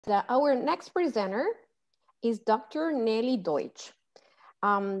Our next presenter is Dr. Nellie Deutsch.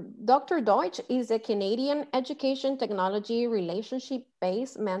 Dr. Deutsch is a Canadian education technology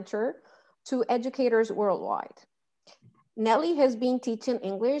relationship-based mentor to educators worldwide. Nellie has been teaching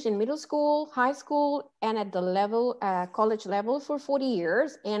English in middle school, high school, and at the college level for 40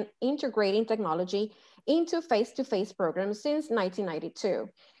 years and integrating technology into face-to-face programs since 1992.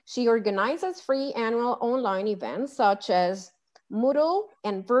 She organizes free annual online events such as Moodle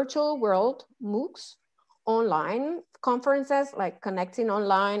and Virtual World MOOCs, online conferences like Connecting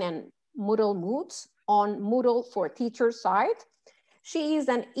Online and Moodle MOOCs on Moodle for Teachers site. She is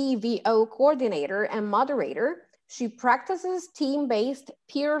an EVO coordinator and moderator. She practices team-based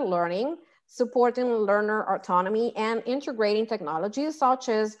peer learning, supporting learner autonomy and integrating technologies such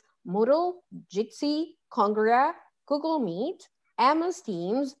as Moodle, Jitsi, Congra, Google Meet, MS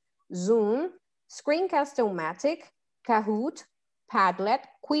Teams, Zoom, Screencast-O-Matic, Kahoot, Padlet,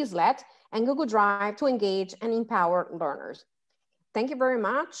 Quizlet, and Google Drive to engage and empower learners. Thank you very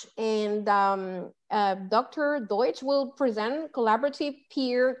much. And Dr. Deutsch will present collaborative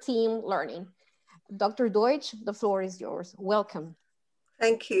peer team learning. Dr. Deutsch, the floor is yours. Welcome.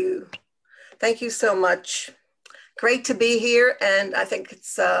 Thank you. Thank you so much. Great to be here. And I think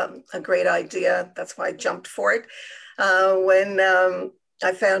it's a great idea. That's why I jumped for it. When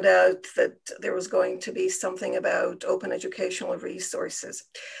I found out that there was going to be something about open educational resources.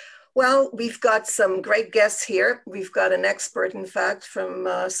 Well, we've got some great guests here. We've got an expert, in fact, from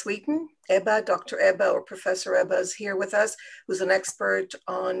Sweden, Ebba, Dr. Ebba, or Professor Ebba is here with us, who's an expert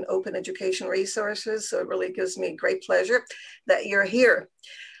on open education resources. So it really gives me great pleasure that you're here.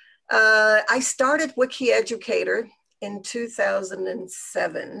 I started Wikieducator in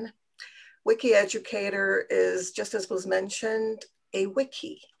 2007. Wikieducator is, just as was mentioned, a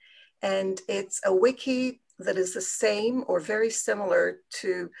wiki. And it's a wiki that is the same or very similar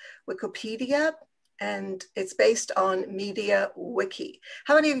to Wikipedia, and it's based on MediaWiki.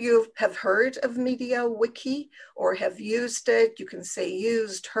 How many of you have heard of MediaWiki or have used it? You can say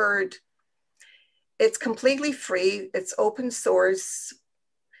used, heard. It's completely free, it's open source.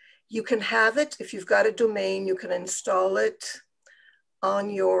 You can have it, if you've got a domain, you can install it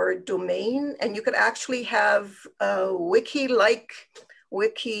on your domain, and you could actually have a wiki-like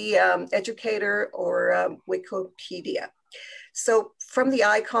Wikieducator or Wikipedia. So from the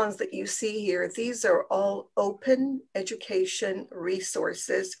icons that you see here, these are all open education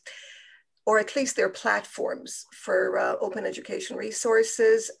resources, or at least they're platforms for open education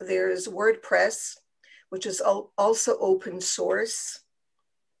resources. There's WordPress, which is also open source.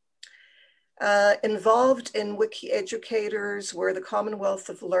 Involved in Wikieducators were the Commonwealth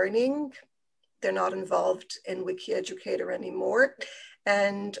of Learning. They're not involved in Wikieducator anymore.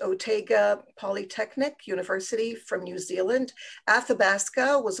 And Otago Polytechnic University from New Zealand.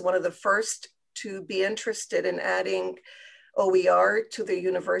 Athabasca was one of the first to be interested in adding OER to their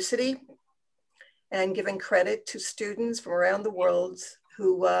university and giving credit to students from around the world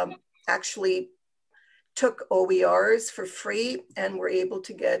who actually took OERs for free and were able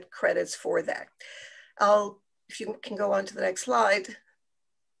to get credits for that. If you can go on to the next slide.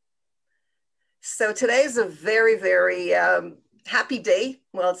 So today's a very, very happy day.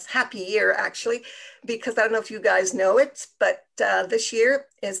 Well, it's happy year actually, because I don't know if you guys know it, but this year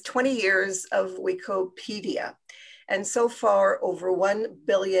is 20 years of Wikipedia. And so far, over 1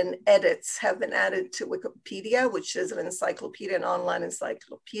 billion edits have been added to Wikipedia, which is an encyclopedia, an online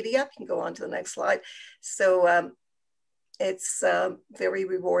encyclopedia. You can go on to the next slide. So it's very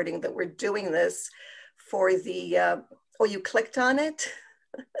rewarding that we're doing this for the, oh, you clicked on it?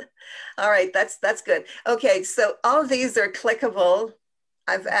 All right, that's good. Okay, so all of these are clickable.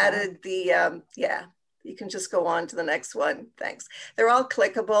 I've added the, yeah, you can just go on to the next one. Thanks. They're all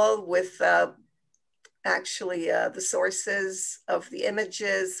clickable with actually the sources of the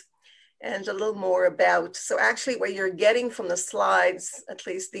images and a little more about. So actually what you're getting from the slides, at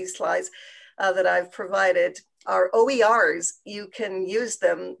least these slides that I've provided, are OERs. You can use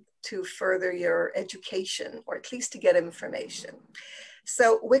them to further your education, or at least to get information.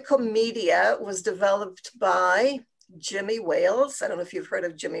 So Wikimedia was developed by Jimmy Wales. I don't know if you've heard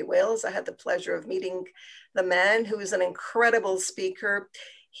of Jimmy Wales. I had the pleasure of meeting the man who is an incredible speaker.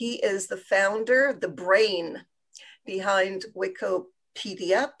 He is the founder, the brain behind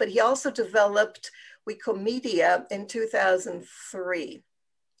Wikipedia, but he also developed Wikimedia in 2003.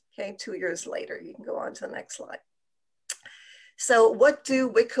 Okay, 2 years later. You can go on to the next slide. So what do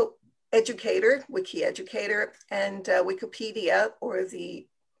Wikieducator and Wikipedia, or the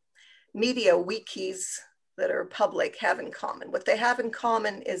media wikis that are public, have in common? What they have in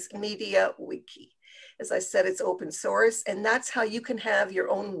common is MediaWiki. As I said, it's open source, and that's how you can have your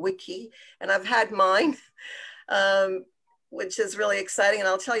own wiki. And I've had mine, which is really exciting. And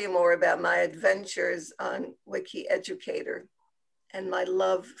I'll tell you more about my adventures on Wikieducator and my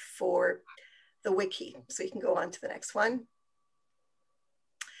love for the wiki. So you can go on to the next one.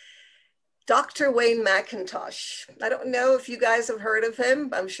 Dr. Wayne McIntosh. I don't know if you guys have heard of him.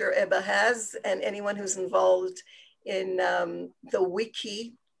 I'm sure Ebba has, and anyone who's involved in the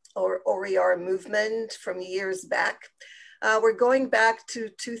wiki or OER movement from years back. We're going back to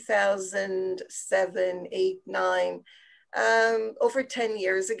 2007, 8, 9, over 10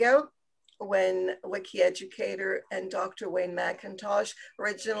 years ago, when Wikieducator and Dr. Wayne McIntosh,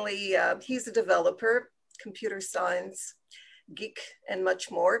 originally, he's a developer, computer science, geek, and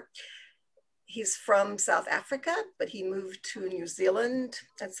much more. He's from South Africa, but he moved to New Zealand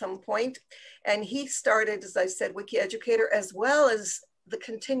at some point. And he started, as I said, Wikieducator, as well as the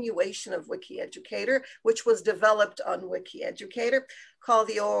continuation of Wikieducator, which was developed on Wikieducator, called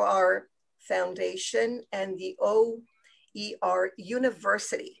the OER Foundation and the OER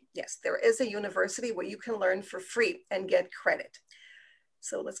University. Yes, there is a university where you can learn for free and get credit.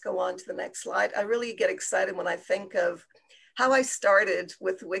 So let's go on to the next slide. I really get excited when I think of how I started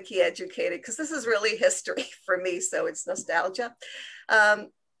with Wikieducator, because this is really history for me, so it's nostalgia. I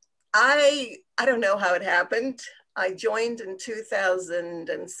don't know how it happened. I joined in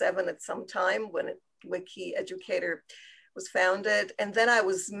 2007 at some time when Wikieducator was founded, and then I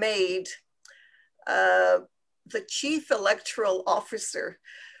was made the chief electoral officer.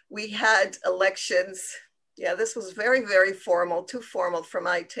 We had elections. Yeah, this was very, very formal, too formal for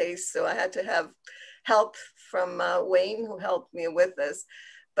my taste, so I had to have help from Wayne, who helped me with this.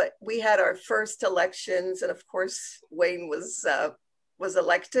 But we had our first elections, and of course, Wayne was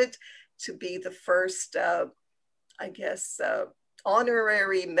elected to be the first, I guess,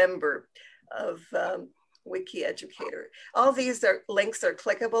 honorary member of Wikieducator. All these links are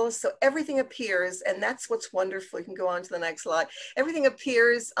clickable, so everything appears, and that's what's wonderful. You can go on to the next slide. Everything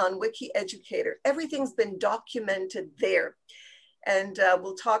appears on Wikieducator. Everything's been documented there. And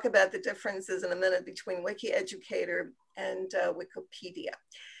we'll talk about the differences in a minute between Wikieducator and Wikipedia.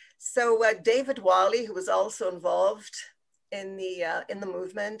 So David Wiley, who was also involved in the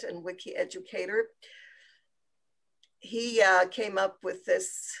movement and Wikieducator, he came up with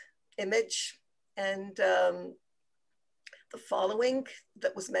this image and the following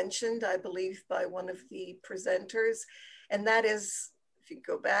that was mentioned, I believe, by one of the presenters. And that is, if you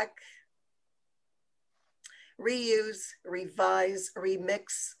go back, reuse, revise,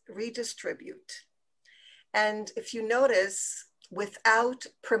 remix, redistribute. And if you notice, without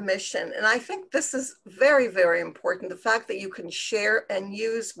permission, and I think this is very, very important, the fact that you can share and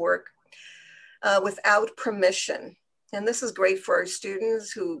use work without permission. And this is great for our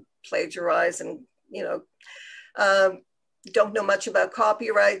students who plagiarize and, you know, don't know much about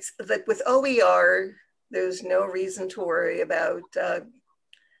copyrights, that with OER, there's no reason to worry about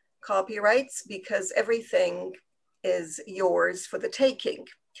copyrights, because everything is yours for the taking.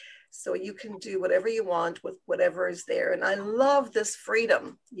 So you can do whatever you want with whatever is there. And I love this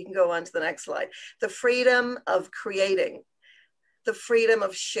freedom. You can go on to the next slide. The freedom of creating, the freedom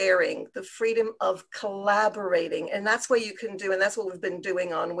of sharing, the freedom of collaborating. And that's what you can do. And that's what we've been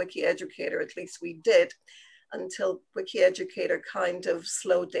doing on Wikieducator, at least we did, until Wikieducator kind of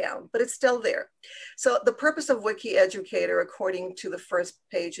slowed down, but it's still there. So the purpose of Wikieducator, according to the first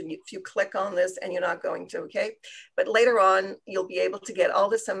page, and if you click on this, and you're not going to, okay? But later on, you'll be able to get all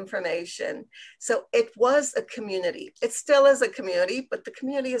this information. So it was a community. It still is a community, but the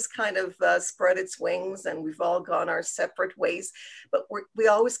community has kind of spread its wings, and we've all gone our separate ways. But we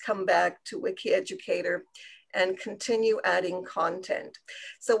always come back to Wikieducator and continue adding content.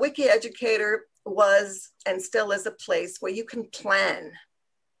 So Wikieducator was and still is a place where you can plan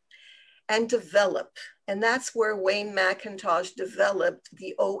and develop. And that's where Wayne McIntosh developed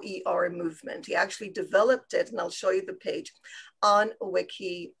the OER movement. He actually developed it, and I'll show you the page, on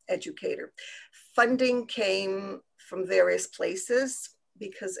Wikieducator. Funding came from various places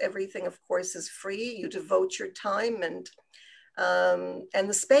because everything, of course, is free. You devote your time and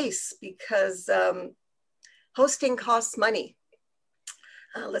the space, because hosting costs money.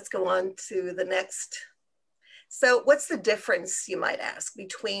 Let's go on to the next. So what's the difference, you might ask,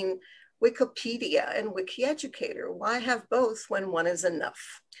 between Wikipedia and Wikieducator? Why have both when one is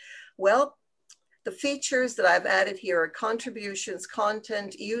enough? Well, the features that I've added here are contributions,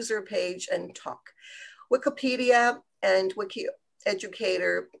 content, user page, and talk. Wikipedia and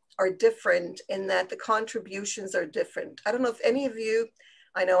Wikieducator are different in that the contributions are different. I don't know if any of you,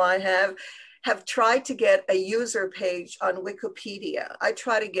 I know I have tried to get a user page on Wikipedia. I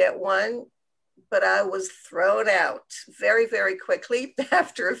try to get one, but I was thrown out very, very quickly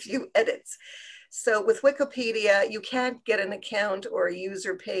after a few edits. So with Wikipedia, you can't get an account or a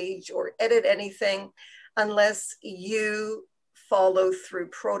user page or edit anything unless you follow through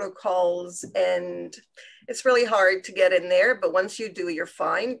protocols, and it's really hard to get in there, but once you do, you're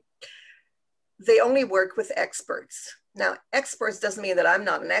fine. They only work with experts. Now, experts doesn't mean that I'm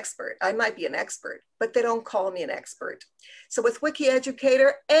not an expert. I might be an expert, but they don't call me an expert. So with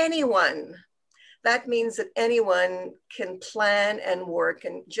Wikieducator, anyone, that means that anyone can plan and work,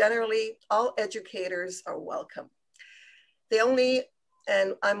 and generally all educators are welcome. They only,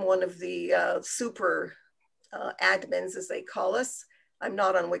 and I'm one of the super admins, as they call us. I'm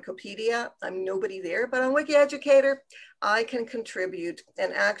not on Wikipedia, I'm nobody there, but on Wikieducator, I can contribute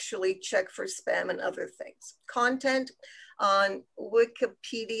and actually check for spam and other things. Content on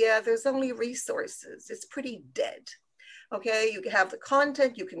Wikipedia, there's only resources. It's pretty dead. Okay, you can have the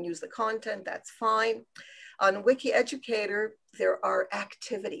content, you can use the content, that's fine. On Wikieducator, there are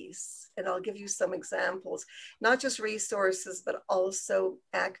activities, and I'll give you some examples, not just resources, but also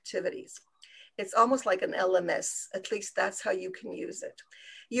activities. It's almost like an LMS, at least that's how you can use it.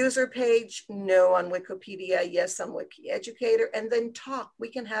 User page, no on Wikipedia, yes on Wikieducator, and then talk. We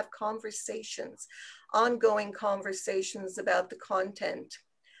can have conversations, ongoing conversations about the content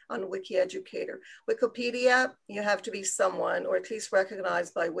on Wikieducator. Wikipedia, you have to be someone, or at least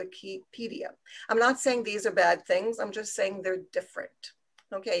recognized by Wikipedia. I'm not saying these are bad things, I'm just saying they're different.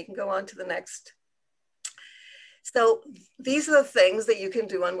 Okay, you can go on to the next. So these are the things that you can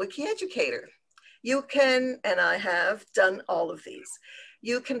do on Wikieducator. You can, and I have done all of these,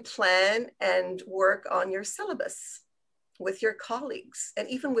 you can plan and work on your syllabus with your colleagues and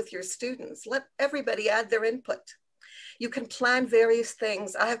even with your students. Let everybody add their input. You can plan various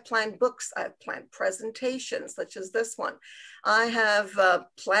things. I have planned books, I have planned presentations, such as this one. I have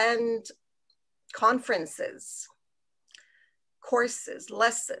planned conferences, courses,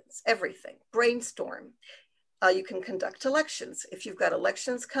 lessons, everything, brainstorm. You can conduct elections. If you've got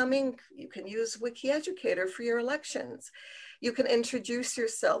elections coming, you can use Wikieducator for your elections. You can introduce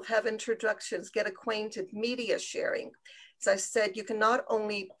yourself, have introductions, get acquainted, media sharing. As I said, you can not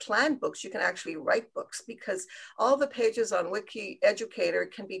only plan books, you can actually write books, because all the pages on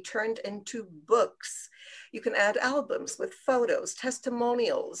Wikieducator can be turned into books. You can add albums with photos,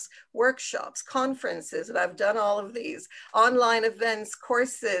 testimonials, workshops, conferences, and I've done all of these, online events,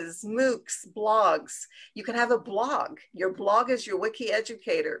 courses, MOOCs, blogs. You can have a blog. Your blog is your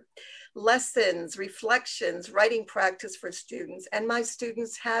Wikieducator. Lessons, reflections, writing practice for students. And my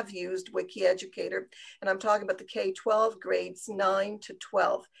students have used Wikieducator, and I'm talking about the K-12 grades 9 to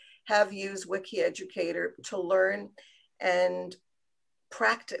 12, have used Wikieducator to learn and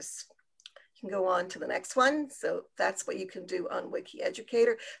practice. You can go on to the next one. So that's what you can do on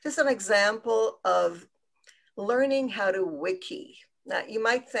Wikieducator. Just an example of learning how to wiki. Now you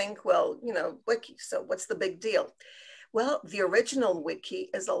might think, well, you know, wiki, so what's the big deal? Well, the original wiki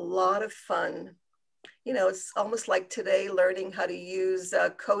is a lot of fun. You know, it's almost like today learning how to use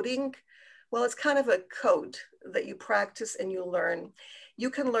coding. Well, it's kind of a code that you practice and you learn. You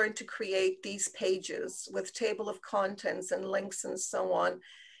can learn to create these pages with table of contents and links and so on.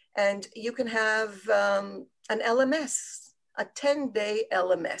 And you can have an LMS, a 10-day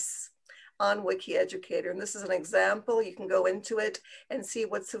LMS on Wikieducator. And this is an example. You can go into it and see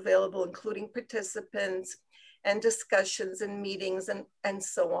what's available, including participants and discussions and meetings and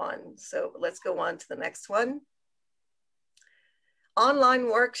so on. So let's go on to the next one. Online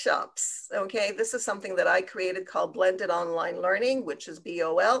workshops. Okay, this is something that I created called Blended Online Learning, which is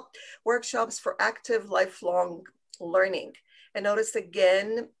BOL, workshops for active lifelong learning. And notice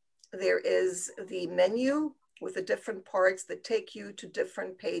again, there is the menu with the different parts that take you to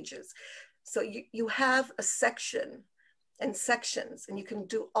different pages. So you have a section and sections, and you can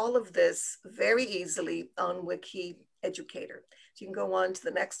do all of this very easily on Wikieducator. So you can go on to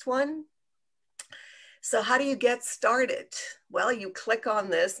the next one. So how do you get started? Well, you click on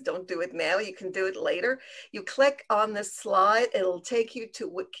this, don't do it now, you can do it later. You click on this slide, it'll take you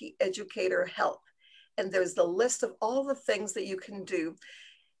to Wikieducator Help. And there's the list of all the things that you can do,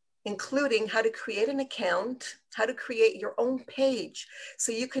 including how to create an account, how to create your own page.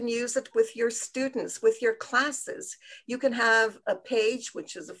 So you can use it with your students, with your classes. You can have a page,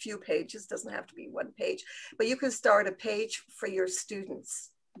 which is a few pages, doesn't have to be one page, but you can start a page for your students,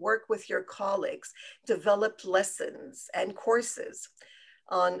 work with your colleagues, develop lessons and courses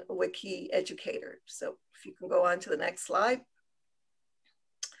on Wikieducator. So if you can go on to the next slide.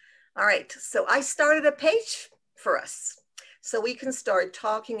 All right, so I started a page for us, so we can start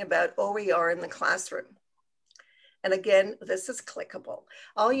talking about OER in the classroom. And again, this is clickable.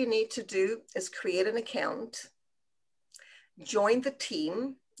 All you need to do is create an account, join the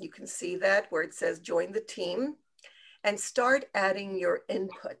team. You can see that where it says join the team, and start adding your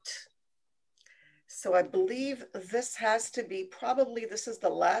input. So I believe this has to be probably, this is the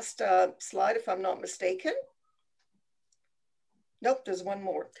last slide if I'm not mistaken. Nope, there's one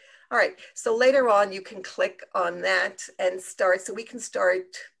more. All right, so later on you can click on that and start, so we can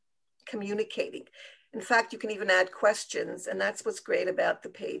start communicating. In fact, you can even add questions, and that's what's great about the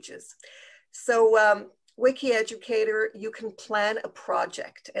pages. So Wikieducator, you can plan a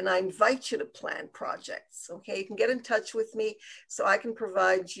project, and I invite you to plan projects, okay? You can get in touch with me so I can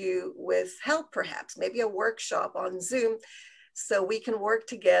provide you with help, perhaps, maybe a workshop on Zoom, so we can work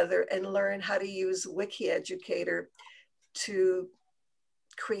together and learn how to use Wikieducator to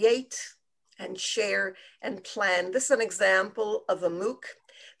create and share and plan. This is an example of a MOOC.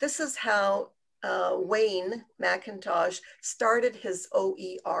 This is how Wayne McIntosh started his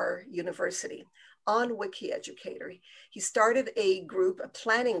OER University on Wikieducator. He started a group, a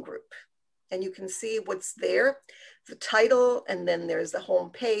planning group, and you can see what's there, the title, and then there's the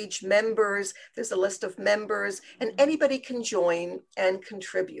home page, members, there's a list of members, and anybody can join and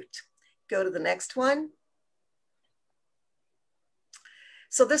contribute. Go to the next one.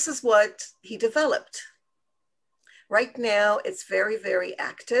 So this is what he developed. Right now, it's very, very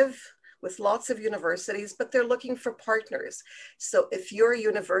active with lots of universities, but they're looking for partners. So if your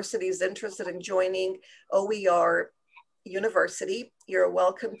university is interested in joining OER University, you're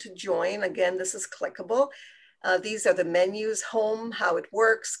welcome to join. Again, this is clickable. These are the menus, home, how it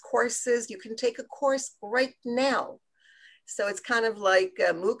works, courses. You can take a course right now. So it's kind of like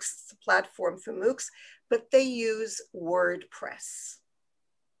MOOCs, it's a platform for MOOCs, but they use WordPress.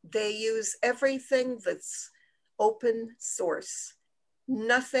 They use everything that's open source.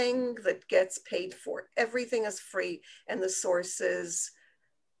 Nothing that gets paid for. Everything is free, and the sources,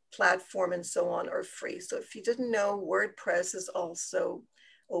 platform, and so on are free. So if you didn't know, WordPress is also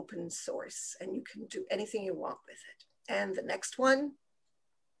open source, and you can do anything you want with it. And the next one,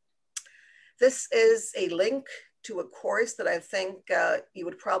 this is a link to a course that I think you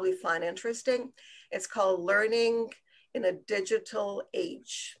would probably find interesting. It's called Learning in a Digital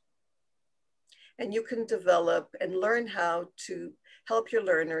Age. And you can develop and learn how to help your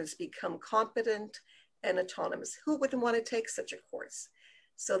learners become competent and autonomous. Who wouldn't want to take such a course?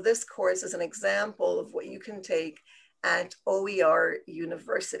 So this course is an example of what you can take at OER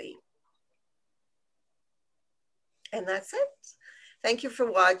University. And that's it. Thank you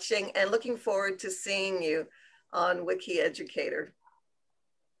for watching, and looking forward to seeing you on Wikieducator.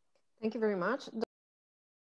 Thank you very much.